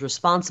opinion, is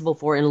responsible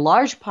for in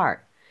large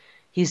part.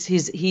 He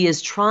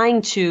is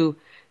trying to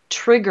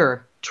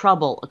trigger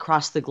trouble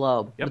across the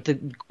globe. Yep. With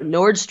the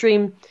Nord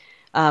Stream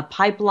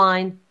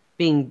pipeline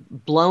being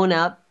blown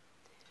up.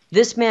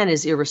 This man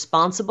is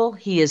irresponsible.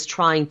 He is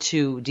trying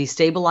to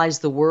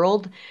destabilize the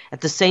world.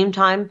 At the same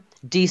time,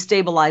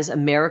 destabilize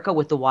America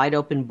with the wide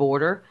open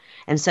border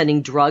and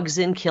sending drugs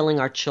in, killing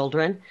our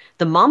children.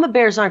 The mama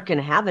bears aren't going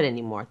to have it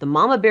anymore. The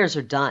mama bears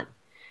are done.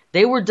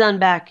 They were done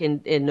back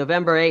in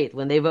November 8th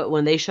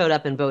when they showed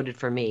up and voted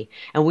for me.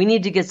 And we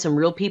need to get some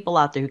real people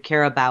out there who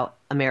care about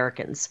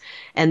Americans.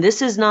 And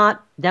this is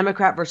not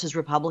Democrat versus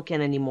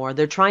Republican anymore.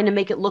 They're trying to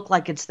make it look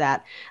like it's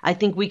that. I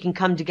think we can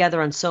come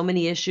together on so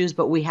many issues,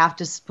 but we have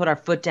to put our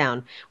foot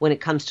down when it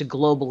comes to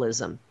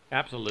globalism.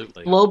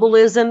 Absolutely.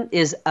 Globalism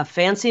is a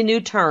fancy new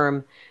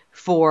term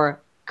for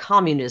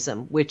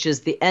communism, which is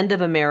the end of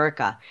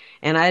America.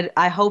 And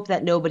I hope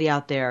that nobody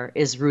out there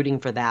is rooting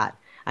for that.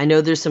 I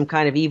know there's some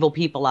kind of evil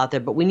people out there,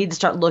 but we need to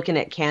start looking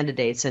at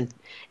candidates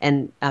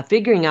and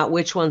figuring out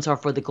which ones are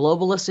for the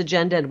globalist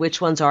agenda and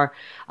which ones are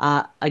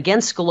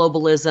against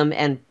globalism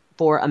and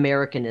for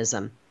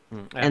Americanism.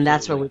 And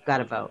that's where we've got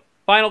to vote.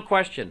 Final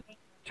question.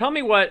 Tell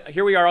me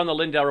here we are on the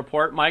Lindell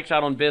Report. Mike's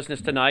out on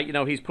business tonight.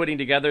 He's putting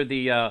together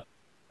the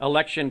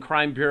Election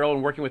Crime Bureau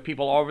and working with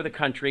people all over the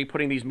country,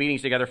 putting these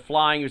meetings together,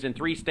 flying. He was in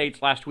 3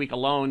 states last week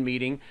alone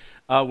meeting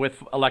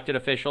with elected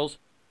officials.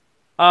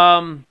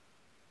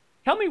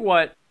 Tell me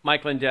what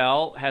Mike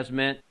Lindell has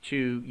meant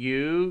to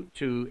you,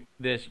 to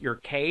your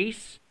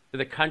case, to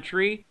the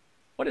country.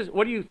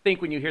 What do you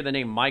think when you hear the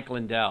name Mike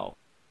Lindell?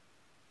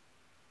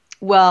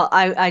 Well,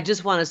 I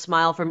just want to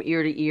smile from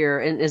ear to ear.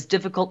 And as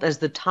difficult as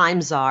the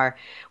times are,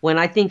 when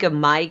I think of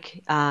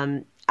Mike,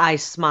 I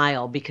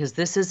smile because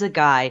this is a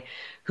guy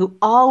who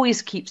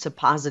always keeps a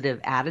positive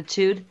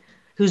attitude,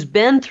 who's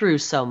been through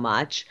so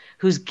much,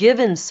 who's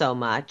given so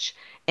much,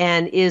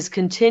 and is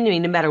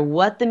continuing no matter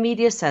what the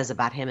media says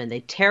about him. And they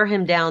tear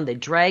him down, they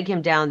drag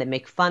him down, they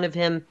make fun of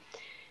him.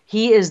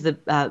 He is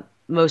the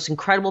most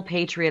incredible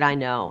patriot I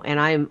know, and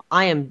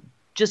I am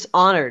just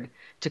honored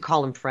to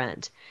call him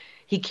friend.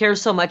 He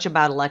cares so much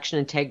about election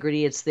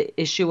integrity. It's the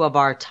issue of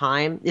our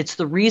time. It's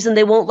the reason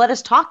they won't let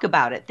us talk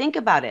about it. Think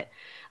about it.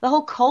 the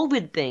whole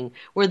COVID thing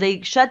where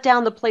they shut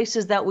down the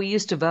places that we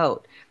used to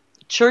vote.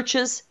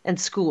 Churches and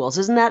schools.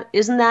 Isn't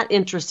that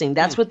interesting?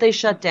 That's what they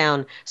shut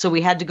down. So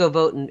we had to go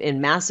vote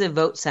in massive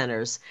vote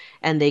centers,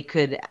 and they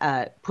could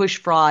push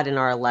fraud in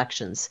our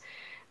elections.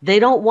 They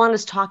don't want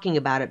us talking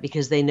about it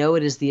because they know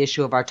it is the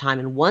issue of our time.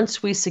 And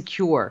once we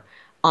secure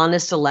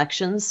honest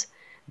elections,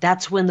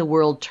 that's when the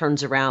world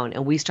turns around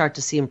and we start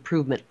to see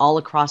improvement all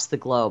across the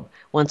globe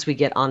once we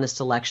get honest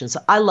elections. So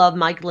I love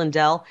Mike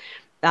Lindell.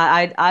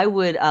 I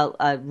would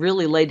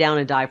really lay down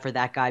and die for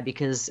that guy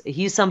because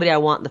he's somebody I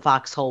want in the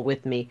foxhole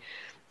with me.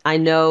 I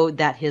know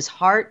that his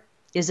heart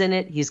is in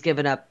it. He's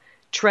given up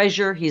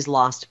treasure. He's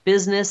lost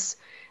business.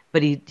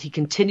 But he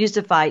continues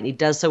to fight, and he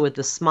does so with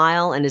a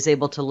smile and is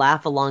able to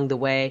laugh along the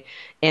way.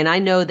 And I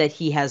know that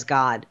he has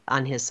God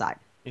on his side.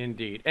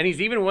 Indeed. And he's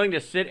even willing to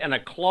sit in a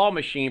claw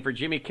machine for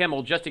Jimmy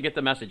Kimmel just to get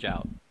the message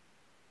out.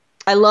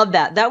 I love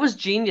that. That was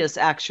genius,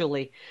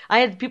 actually. I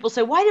had people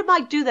say, why did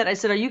Mike do that? I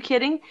said, are you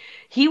kidding?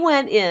 He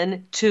went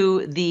in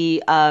to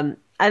the, I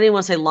didn't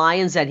want to say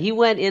lion's den. He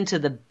went into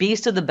the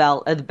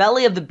the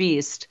belly of the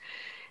beast,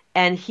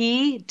 and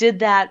he did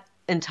that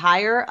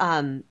entire,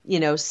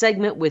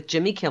 segment with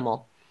Jimmy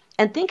Kimmel.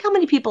 And think how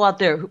many people out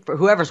there,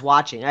 whoever's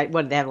watching,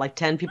 they have like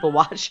 10 people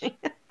watching.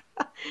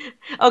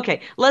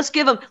 Okay, let's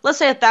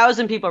say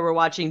 1,000 people were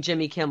watching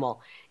Jimmy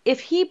Kimmel. If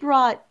he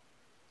brought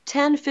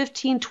 10,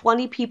 15,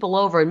 20 people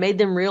over and made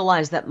them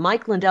realize that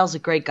Mike Lindell's a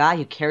great guy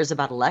who cares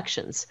about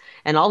elections,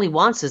 and all he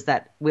wants is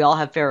that we all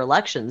have fair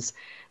elections,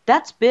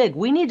 that's big.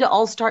 We need to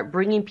all start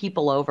bringing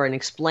people over and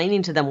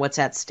explaining to them what's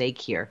at stake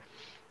here.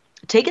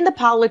 Taking the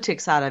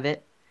politics out of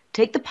it,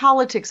 take the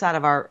politics out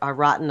of our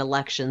rotten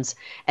elections,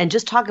 and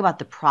just talk about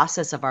the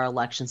process of our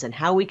elections and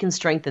how we can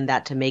strengthen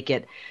that to make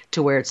it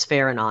to where it's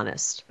fair and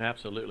honest.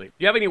 Absolutely. Do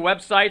you have any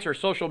websites or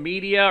social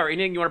media or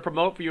anything you want to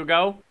promote for your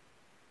go?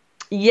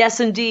 Yes,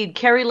 indeed.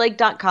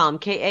 KariLake.com,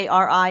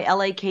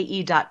 KARILAKE.com.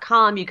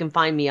 You can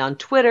find me on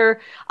Twitter.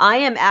 I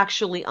am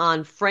actually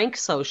on Frank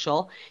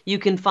Social. You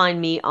can find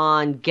me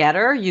on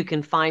Getter. You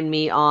can find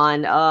me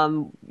on,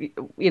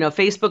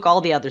 Facebook,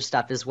 all the other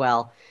stuff as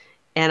well.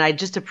 And I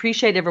just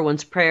appreciate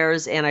everyone's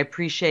prayers, and I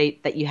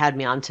appreciate that you had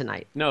me on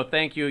tonight. No,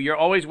 thank you. You're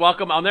always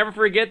welcome. I'll never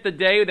forget the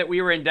day that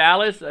we were in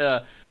Dallas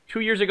 2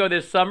 years ago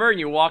this summer, and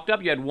you walked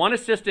up. You had one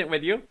assistant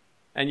with you,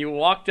 and you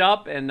walked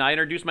up, and I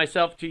introduced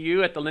myself to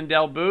you at the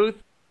Lindell booth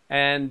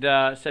and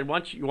said,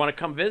 once you want to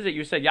come visit?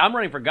 You said, yeah, I'm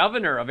running for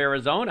governor of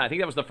Arizona. I think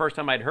that was the first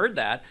time I'd heard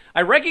that.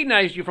 I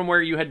recognized you from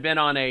where you had been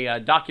on a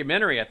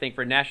documentary, I think,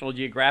 for National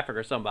Geographic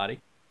or somebody.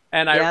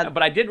 But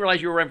I didn't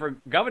realize you were running for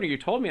governor. You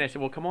told me, and I said,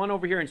 well, come on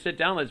over here and sit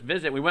down. Let's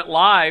visit. We went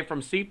live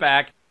from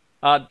CPAC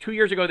 2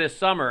 years ago this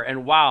summer,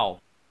 and wow,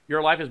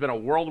 your life has been a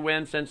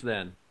whirlwind since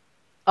then.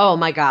 Oh,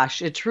 my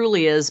gosh, it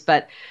truly is.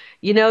 But,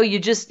 you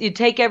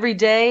take every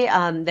day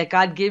that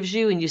God gives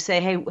you, and you say,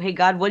 hey,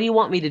 God, what do you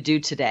want me to do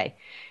today?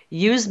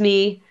 Use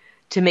me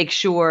to make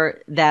sure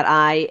that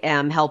I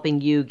am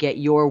helping you get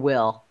your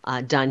will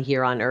done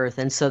here on earth.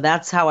 And so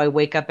that's how I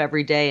wake up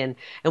every day. And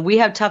we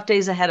have tough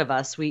days ahead of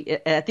us.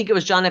 I think it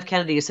was John F.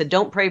 Kennedy who said,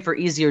 don't pray for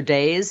easier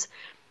days,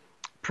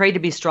 pray to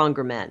be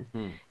stronger men.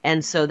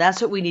 And so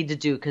that's what we need to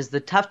do, because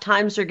the tough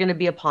times are going to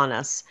be upon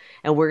us.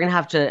 And we're going to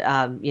have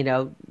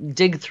to,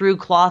 dig through,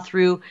 claw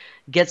through,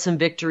 get some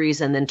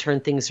victories, and then turn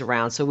things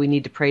around. So we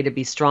need to pray to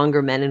be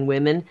stronger men and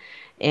women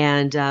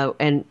and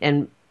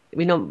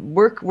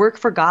work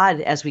for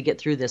God as we get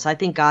through this. I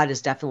think God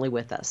is definitely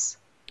with us.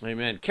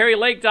 Amen.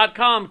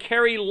 KariLake.com,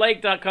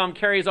 KariLake.com.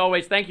 Kari, as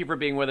always, thank you for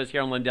being with us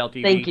here on Lindell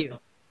TV. Thank you.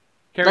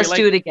 Kari Let's Lake,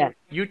 do it again.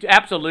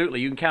 Absolutely.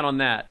 You can count on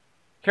that.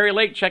 Kari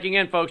Lake checking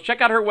in, folks. Check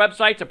out her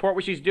website, support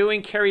what she's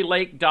doing,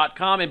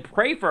 KariLake.com, and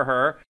pray for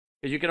her,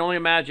 because you can only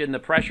imagine the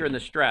pressure and the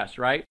stress,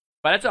 right?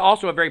 But that's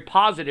also a very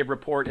positive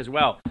report as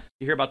well.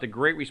 You hear about the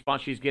great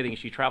response she's getting as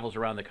she travels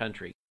around the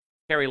country.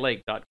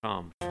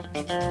 KariLake.com.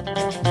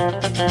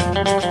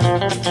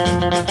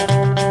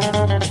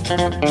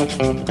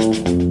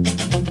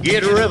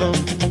 Get rhythm.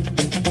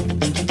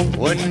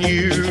 When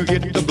you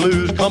get the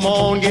blues, come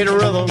on, get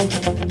rhythm.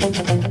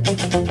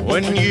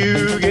 When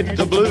you get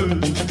the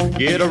blues,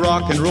 get a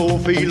rock and roll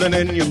feeling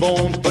in your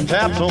bones, put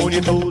taps on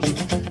your toes,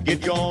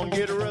 get gone,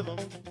 get a rhythm.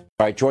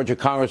 All right, Georgia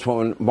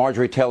Congresswoman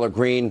Marjorie Taylor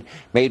Greene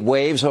made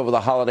waves over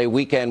the holiday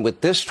weekend with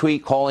this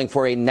tweet calling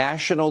for a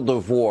national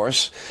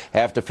divorce.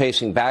 After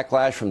facing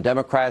backlash from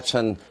Democrats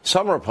and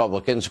some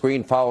Republicans,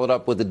 Greene followed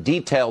up with a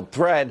detailed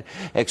thread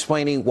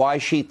explaining why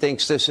she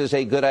thinks this is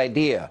a good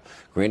idea.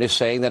 Greene is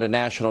saying that a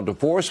national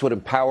divorce would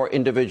empower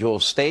individual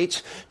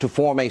states to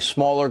form a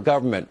smaller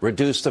government,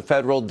 reduce the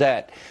federal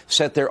debt,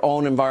 set their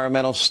own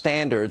environmental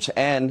standards,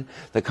 and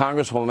the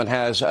Congresswoman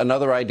has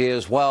another idea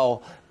as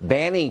well,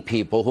 banning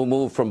people who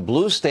move from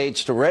blue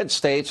states to red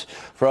states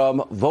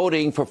from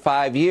voting for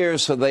 5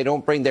 years so they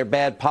don't bring their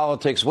bad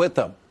politics with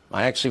them.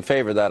 I actually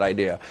favor that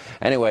idea.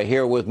 Anyway,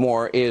 here with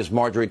more is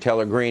Marjorie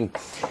Taylor Greene.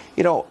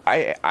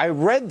 I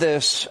read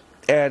this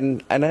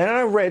and then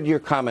I read your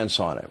comments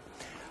on it.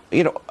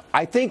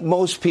 I think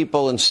most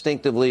people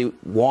instinctively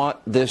want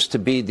this to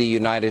be the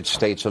United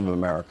States of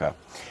America.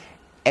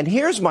 And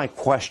here's my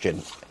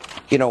question.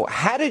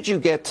 how did you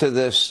get to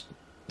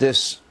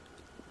this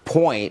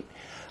point?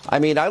 I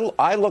mean,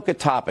 I look at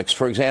topics,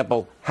 for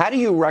example, how do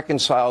you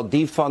reconcile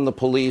defund the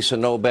police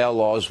and no bail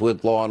laws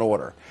with law and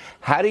order?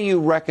 How do you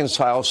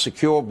reconcile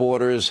secure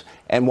borders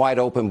and wide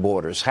open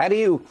borders? How do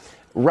you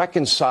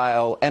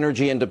reconcile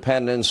energy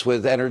independence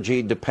with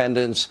energy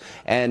dependence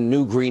and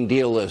New Green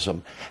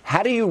Dealism?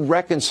 How do you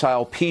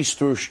reconcile peace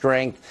through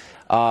strength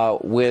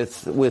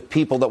with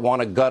people that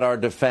want to gut our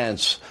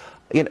defense?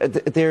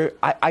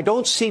 I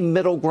don't see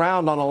middle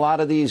ground on a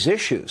lot of these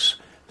issues.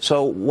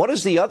 So what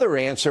is the other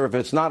answer if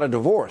it's not a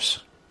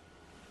divorce?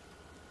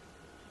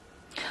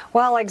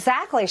 Well,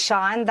 exactly,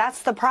 Sean.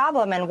 That's the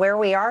problem and where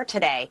we are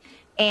today.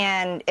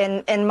 And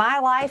in my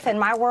life, in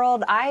my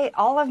world,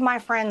 all of my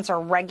friends are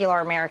regular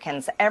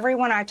Americans.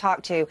 Everyone I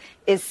talk to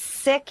is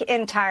sick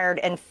and tired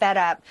and fed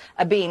up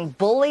of being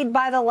bullied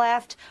by the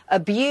left,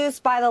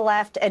 abused by the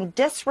left, and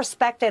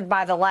disrespected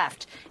by the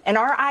left. And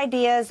our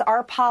ideas,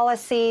 our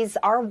policies,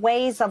 our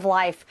ways of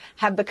life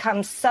have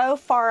become so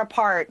far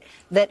apart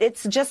that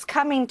it's just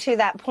coming to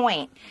that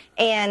point.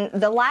 And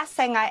the last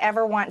thing I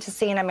ever want to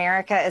see in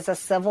America is a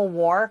civil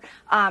war.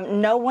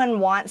 No one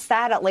wants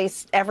that. At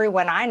least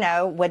everyone I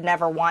know would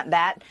never want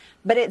that.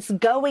 But it's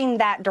going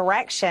that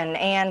direction,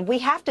 and we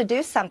have to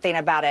do something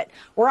about it.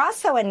 We're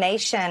also a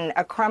nation,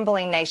 a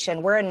crumbling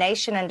nation. We're a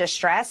nation in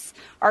distress.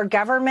 Our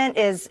government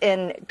is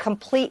in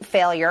complete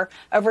failure,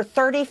 over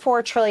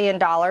 $34 trillion.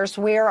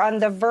 We are on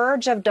the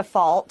verge of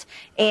default,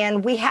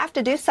 and we have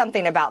to do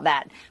something about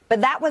that.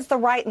 But that was the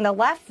right and the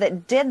left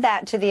that did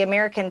that to the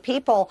American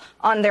people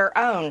on their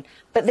own.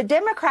 But the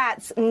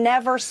Democrats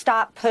never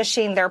stop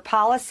pushing their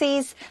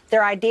policies,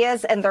 their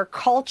ideas, and their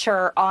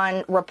culture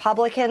on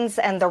Republicans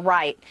and the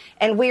right.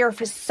 And we are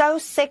so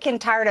sick and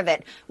tired of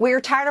it. We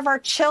are tired of our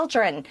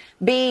children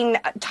being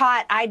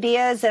taught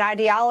ideas and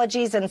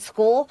ideologies in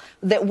school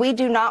that we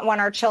do not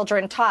want our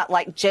children taught,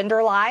 like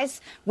gender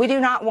lies. We do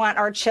not want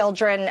our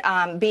children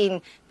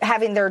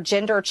having their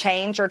gender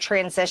change or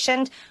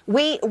transitioned.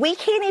 We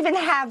can't even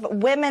have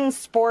women's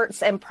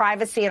sports and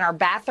privacy in our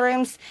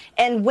bathrooms,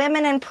 and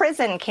women in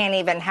prison can't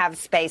even have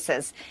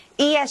spaces.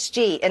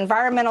 ESG,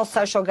 environmental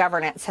social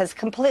governance, has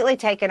completely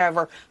taken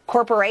over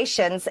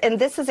corporations, and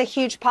this is a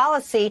huge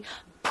policy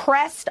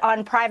pressed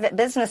on private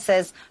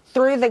businesses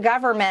through the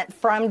government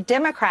from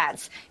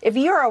Democrats. If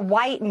you're a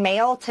white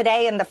male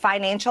today in the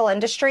financial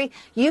industry,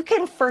 you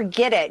can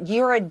forget it.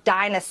 You're a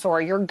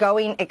dinosaur. You're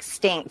going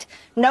extinct.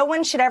 No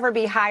one should ever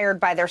be hired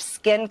by their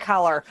skin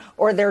color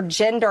or their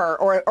gender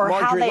or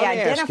Marjorie, how they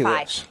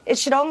identify. It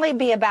should only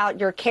be about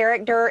your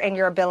character and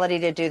your ability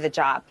to do the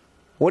job.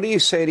 What do you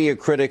say to your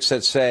critics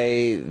that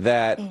say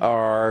that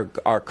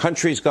our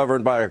country's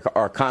governed by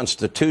our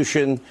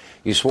Constitution?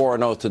 You swore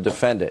an oath to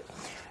defend it.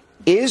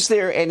 Is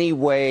there any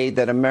way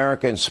that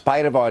America, in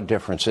spite of our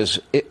differences,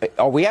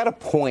 are we at a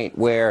point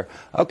where,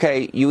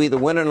 okay, you either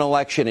win an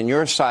election and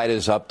your side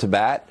is up to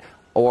bat,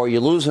 or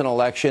you lose an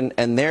election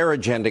and their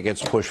agenda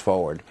gets pushed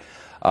forward?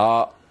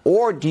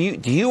 Or do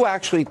you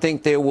actually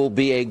think there will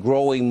be a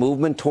growing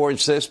movement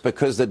towards this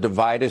because the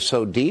divide is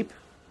so deep?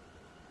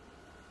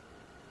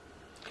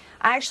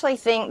 I actually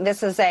think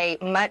this is a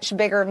much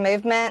bigger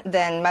movement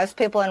than most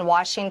people in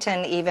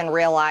Washington even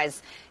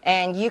realize.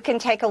 And you can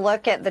take a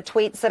look at the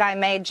tweets that I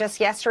made just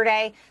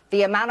yesterday.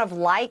 The amount of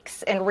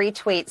likes and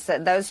retweets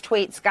that those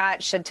tweets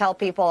got should tell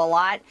people a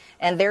lot,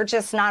 and they're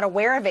just not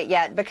aware of it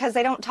yet because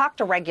they don't talk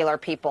to regular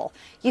people.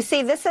 You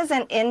see, this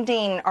isn't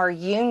ending our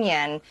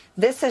union.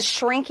 This is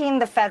shrinking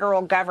the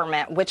federal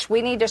government, which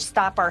we need to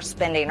stop our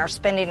spending. Our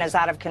spending is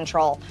out of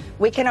control.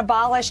 We can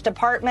abolish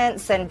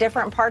departments and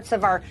different parts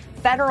of our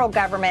federal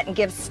government and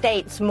give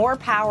states more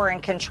power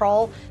and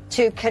control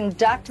to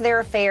conduct their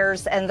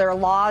affairs and their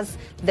laws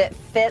that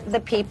fit the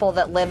people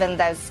that live in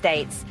those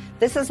states.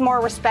 This is more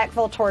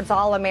respectful towards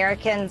all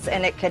Americans,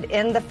 and it could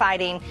end the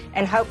fighting,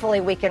 and hopefully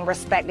we can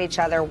respect each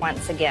other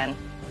once again.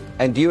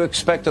 And do you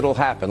expect it'll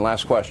happen?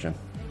 Last question.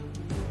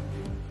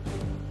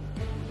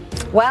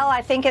 Well,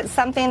 I think it's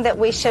something that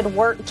we should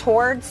work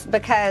towards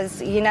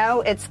because, you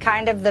know, it's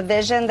kind of the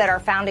vision that our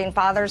founding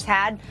fathers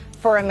had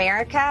for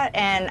America,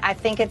 and I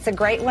think it's a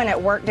great one. It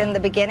worked in the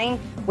beginning.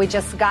 We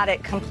just got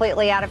it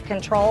completely out of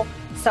control,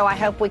 so I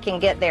hope we can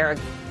get there.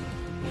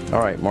 All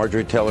right,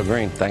 Marjorie Taylor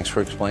Greene, thanks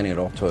for explaining it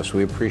all to us.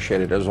 We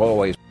appreciate it, as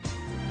always.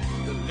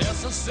 The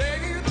less I say,